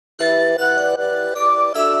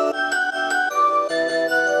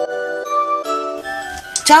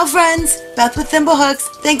Ciao friends, Beth with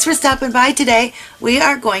ThimbleHooks. Thanks for stopping by today. We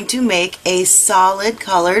are going to make a solid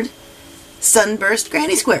colored sunburst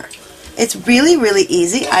granny square. It's really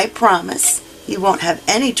easy, I promise. You won't have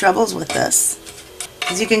any troubles with this.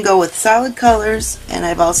 Because you can go with solid colors, and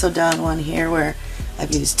I've also done one here where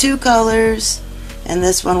I've used 2 colors, and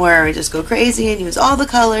this one where I just go crazy and use all the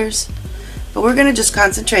colors. But we're going to just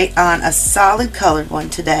concentrate on a solid colored one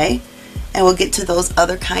today, and we'll get to those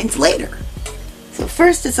other kinds later. So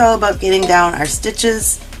first it's all about getting down our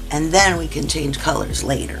stitches, and then we can change colors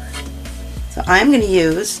later. So I'm going to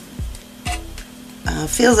use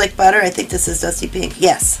Feels Like Butter. I think this is Dusty Pink.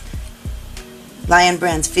 Yes. Lion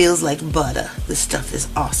Brand's Feels Like Butter. This stuff is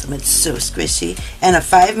awesome. It's so squishy. And a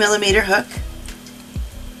 5mm hook.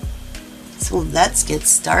 So let's get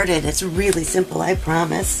started. It's really simple, I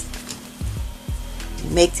promise. You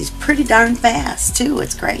make these pretty darn fast too.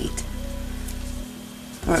 It's great.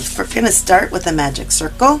 We're going to start with a magic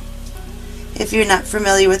circle. If you're not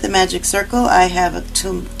familiar with the magic circle, I have a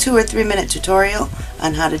 2 or 3 minute tutorial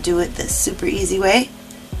on how to do it this super easy way.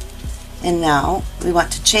 And now we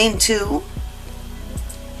want to chain 2,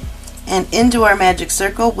 and into our magic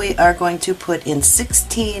circle we are going to put in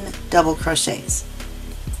 16 double crochets,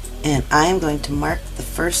 and I am going to mark the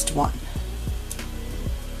first one.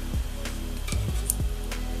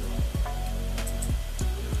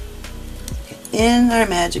 In our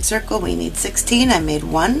magic circle we need 16. I made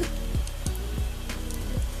 1.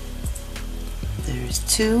 There's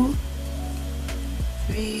 2,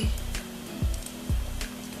 3,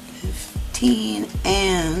 15,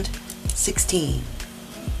 and 16.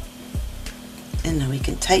 And now we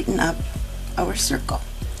can tighten up our circle.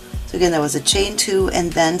 So again, that was a chain 2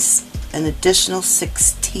 and then an additional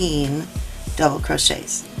 16 double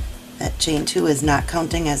crochets. That chain 2 is not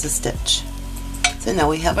counting as a stitch. So now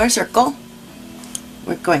we have our circle.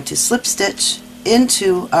 We're going to slip stitch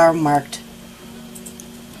into our marked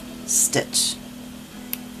stitch.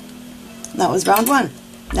 That was round 1.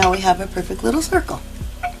 Now we have a perfect little circle.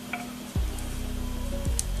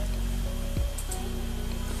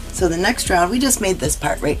 So the next round, we just made this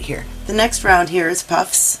part right here. The next round here is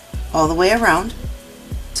puffs all the way around.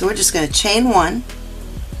 So we're just going to chain 1,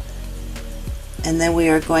 and then we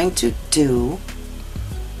are going to do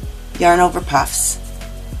yarn over puffs.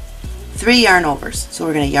 3 yarn overs. So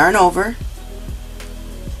we're going to yarn over,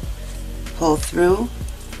 pull through,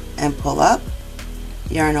 and pull up,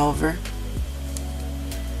 yarn over,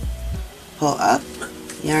 pull up,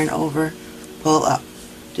 yarn over, pull up.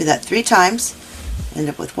 Do that 3 times. End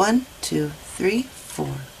up with 1, 2, 3, 4,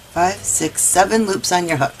 5, 6, 7 loops on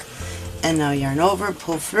your hook. And now yarn over,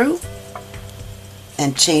 pull through,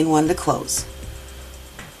 and chain 1 to close.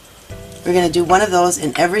 We're going to do one of those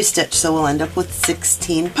in every stitch, so we'll end up with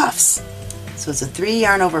 16 puffs. So it's a 3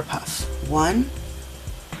 yarn over puff. 1,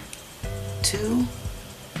 2,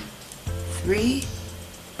 3,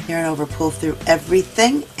 yarn over, pull through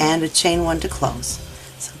everything, and a chain 1 to close.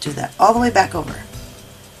 So do that all the way back over.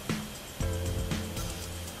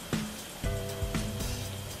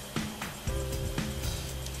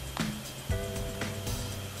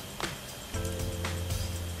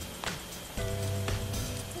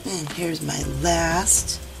 And here's my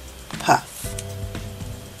last puff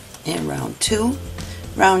in round 2.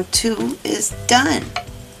 Round 2 is done.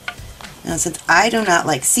 Now since I do not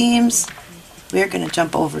like seams, we're going to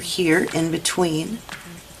jump over here in between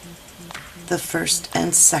the first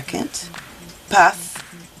and second puff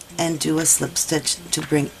and do a slip stitch to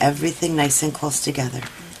bring everything nice and close together.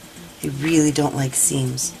 I really don't like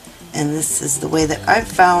seams, and this is the way that I've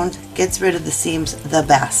found gets rid of the seams the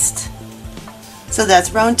best. So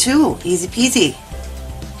that's round 2, easy peasy.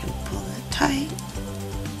 Can pull it tight.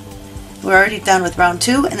 We're already done with round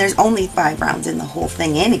 2, and there's only 5 rounds in the whole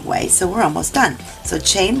thing anyway, so we're almost done. So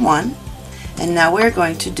chain 1, and now we're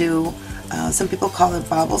going to do, some people call it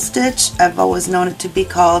bobble stitch. I've always known it to be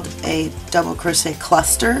called a double crochet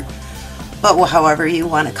cluster, but however you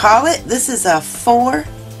want to call it, this is a 4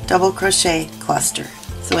 double crochet cluster.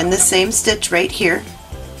 So in this same stitch right here,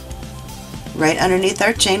 right underneath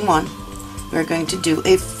our chain 1, we're going to do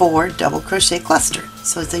a 4 double crochet cluster.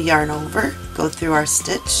 So it's a yarn over, go through our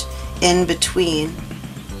stitch in between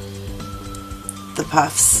the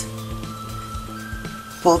puffs,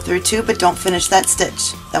 pull through 2, but don't finish that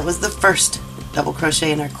stitch. That was the first double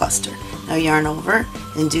crochet in our cluster. Now yarn over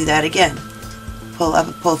and do that again. Pull up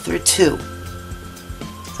and pull through 2. So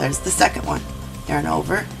there's the second one. Yarn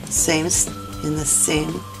over, same in the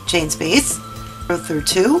same chain space, go through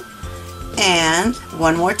 2, and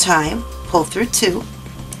one more time, pull through 2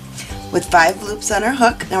 with 5 loops on our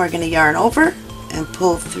hook. Now we're going to yarn over and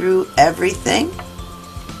pull through everything,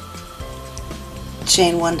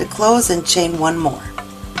 chain one to close, and chain one more.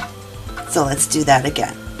 So let's do that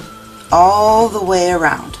again, all the way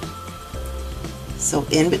around. So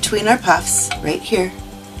in between our puffs, right here,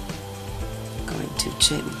 going to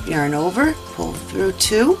chain, yarn over, pull through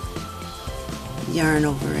two, yarn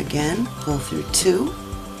over again, pull through two,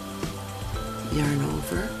 yarn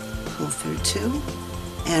over, pull through two,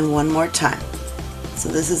 and one more time. So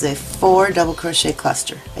this is a 4 double crochet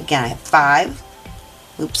cluster. Again, I have 5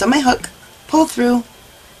 loops on my hook, pull through,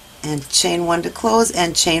 and chain one to close,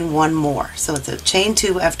 and chain one more. So it's a chain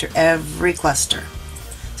 2 after every cluster.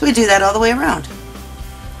 So we do that all the way around.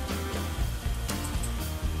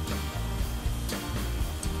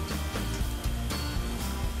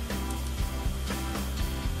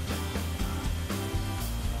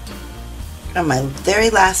 On my very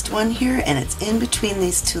last one here, and it's in between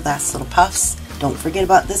these two last little puffs. Don't forget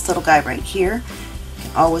about this little guy right here. You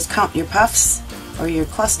can always count your puffs or your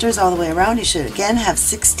clusters all the way around. You should again have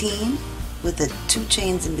 16 with the 2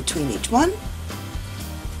 chains in between each one.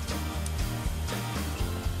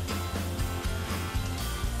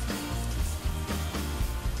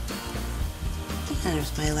 And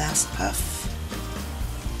there's my last puff.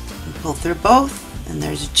 And pull through both, and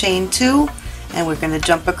there's a chain 2, and we're going to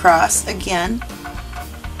jump across again,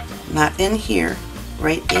 not in here,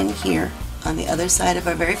 right in here on the other side of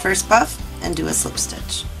our very first puff, and do a slip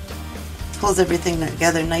stitch. Pulls everything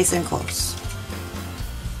together nice and close.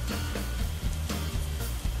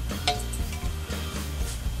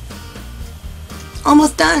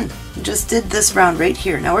 Almost done. We just did this round right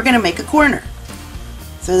here. Now we're going to make a corner.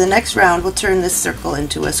 So the next round we'll turn this circle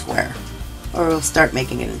into a square, or we'll start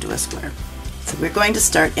making it into a square. So we're going to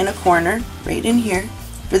start in a corner right in here.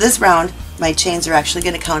 For this round, my chains are actually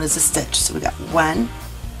going to count as a stitch. So we got 1,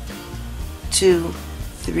 2,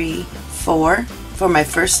 3, 4 for my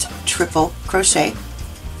first triple crochet.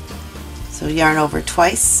 So yarn over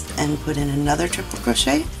twice and put in another triple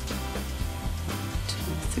crochet. 1,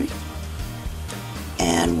 2, 3,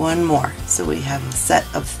 and one more. So we have a set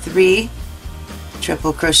of 3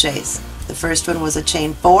 triple crochets. The first one was a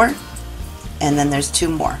chain 4, and then there's 2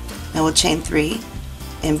 more. Now we'll chain 3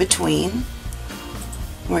 in between.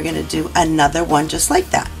 We're going to do another one just like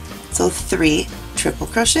that. So 3 triple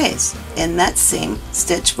crochets. In that same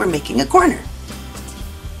stitch, we're making a corner.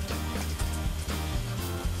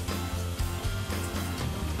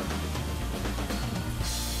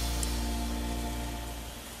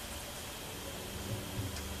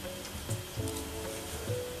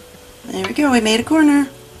 There we go, we made a corner.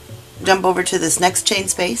 Jump over to this next chain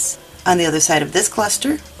space on the other side of this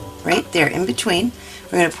cluster, right there in between.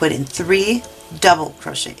 We're going to put in 3 double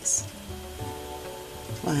crochets.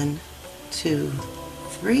 1, 2,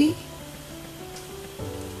 3.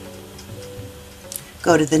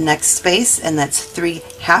 Go to the next space, and that's 3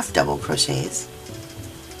 half double crochets.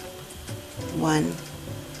 1,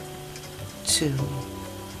 2,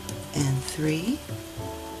 and 3.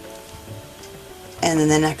 And then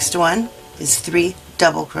the next one is 3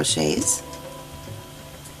 double crochets.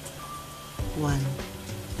 1,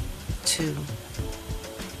 2,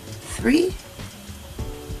 3.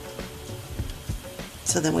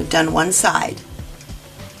 So then we've done one side.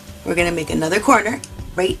 We're going to make another corner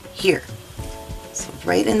right here. So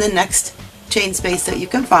right in the next chain space that you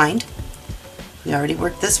can find. We already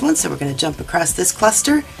worked this one, so we're going to jump across this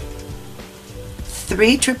cluster.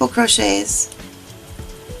 3 triple crochets.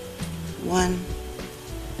 1,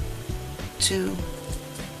 2,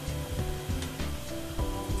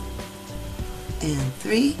 and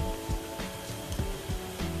 3.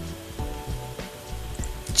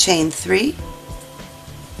 Chain 3,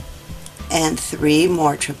 and 3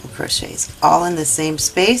 more triple crochets, all in the same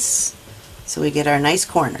space, so we get our nice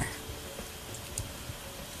corner.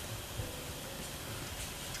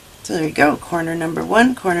 So there you go, corner number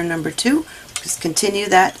 1, corner number 2. Just continue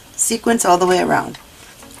that sequence all the way around.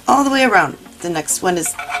 All the way around. The next one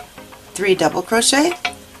is 3 double crochet,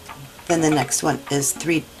 then the next one is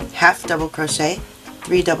 3 half double crochet,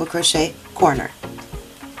 3 double crochet, corner.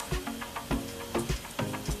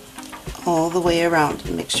 All the way around,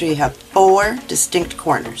 and make sure you have 4 distinct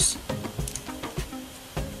corners.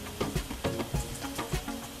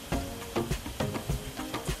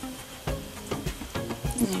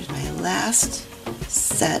 And here's my last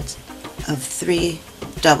set of 3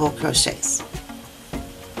 double crochets.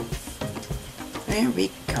 There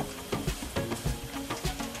we go.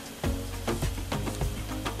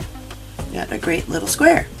 Got a great little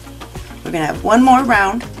square. We're going to have one more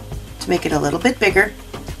round to make it a little bit bigger.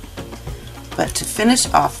 But to finish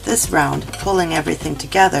off this round, pulling everything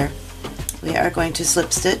together, we are going to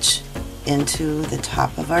slip stitch into the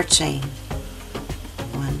top of our chain.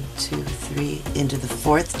 1, 2, 3, into the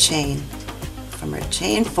 4th chain from our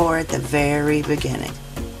chain 4 at the very beginning.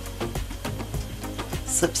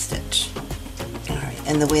 Slip stitch. Alright,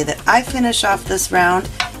 and the way that I finish off this round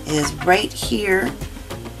is right here,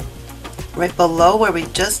 right below where we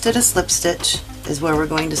just did a slip stitch is where we're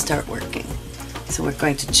going to start working. So we're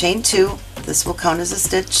going to chain 2, this will count as a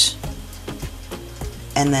stitch,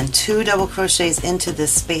 and then 2 double crochets into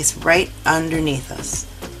this space right underneath us.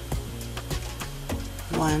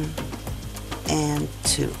 1 and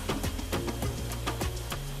 2.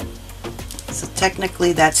 So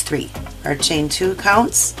technically that's 3. Our chain 2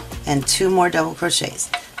 counts and 2 more double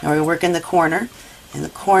crochets. Now we're working the corner, and the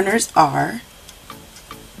corners are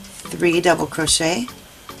 3 double crochet,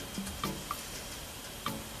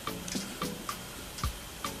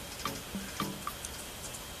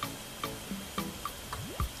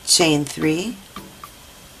 chain 3,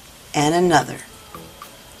 and another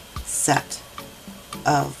set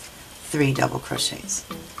of 3 double crochets.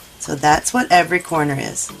 So that's what every corner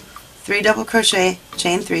is. 3 double crochet,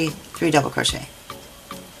 chain 3, 3 double crochet.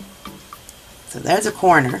 So there's a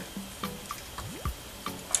corner,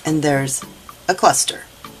 and there's a cluster.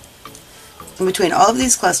 In between all of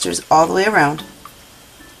these clusters, all the way around,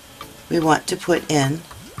 we want to put in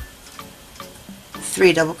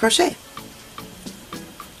 3 double crochet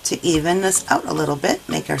to even this out a little bit,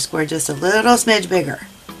 make our square just a little smidge bigger.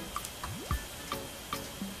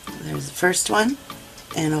 There's the first one,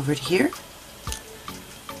 and over to here.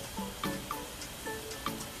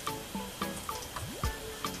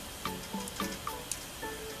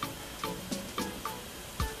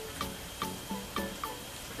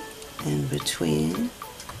 In between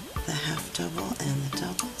the half double and the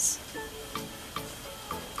doubles.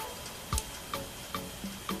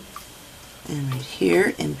 And right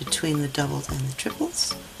here in between the doubles and the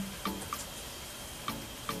triples.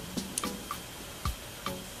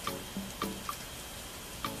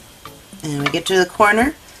 And we get to the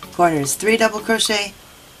corner. Corner is 3 double crochet,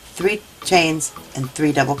 3 chains, and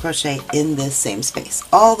 3 double crochet in this same space,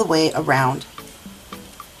 all the way around.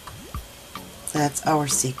 That's our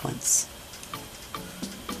sequence.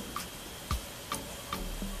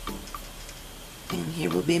 And here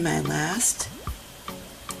will be my last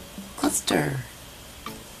cluster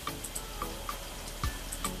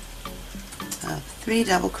of 3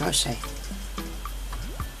 double crochet.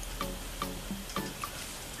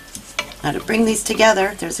 Now to bring these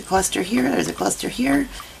together, there's a cluster here, there's a cluster here.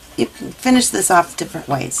 You can finish this off different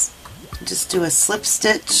ways. Just do a slip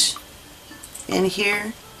stitch in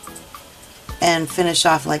here and finish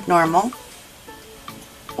off like normal,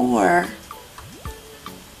 or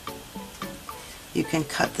you can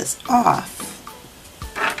cut this off.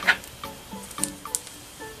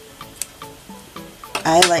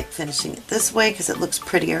 I like finishing it this way because it looks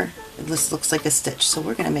prettier. It just looks like a stitch. So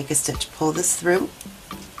we're going to make a stitch. Pull this through.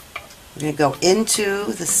 We're going to go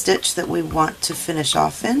into the stitch that we want to finish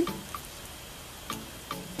off in.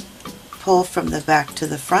 Pull from the back to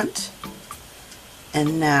the front.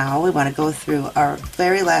 And now we want to go through our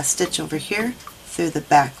very last stitch over here through the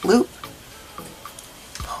back loop.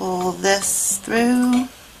 Pull this through.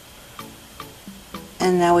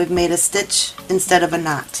 And now we've made a stitch instead of a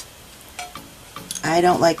knot. I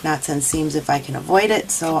don't like knots and seams if I can avoid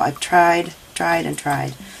it, so I've tried,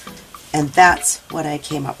 and that's what I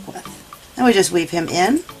came up with. Then we just weave him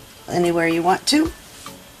in anywhere you want to.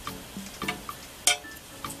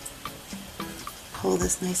 Pull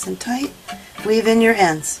this nice and tight. Weave in your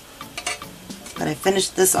ends. But I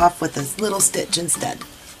finished this off with a little stitch instead.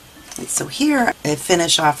 And so here I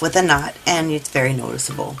finish off with a knot, and it's very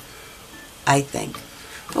noticeable, I think.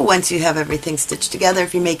 But once you have everything stitched together,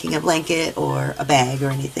 if you're making a blanket or a bag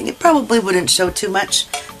or anything, it probably wouldn't show too much.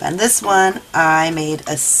 But on this one, I made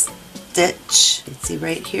a stitch. You can see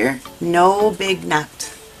right here, no big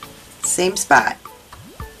knot. Same spot,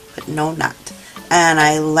 but no knot. And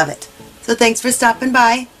I love it. So thanks for stopping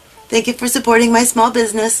by. Thank you for supporting my small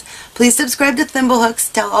business. Please subscribe to ThimbleHooks,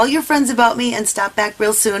 tell all your friends about me, and stop back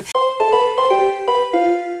real soon.